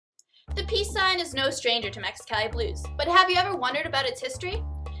The peace sign is no stranger to Mexicali blues, but have you ever wondered about its history?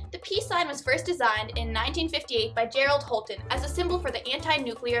 The peace sign was first designed in 1958 by Gerald Holton as a symbol for the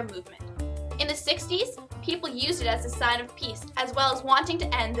anti-nuclear movement. In the 60s, people used it as a sign of peace, as well as wanting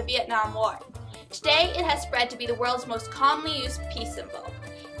to end the Vietnam War. Today, it has spread to be the world's most commonly used peace symbol.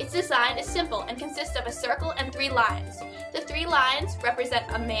 Its design is simple and consists of a circle and 3 lines. The 3 lines represent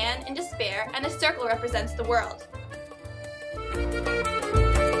a man in despair, and the circle represents the world.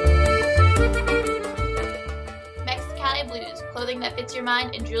 Mexicali blues, clothing that fits your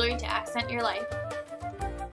mind and jewelry to accent your life.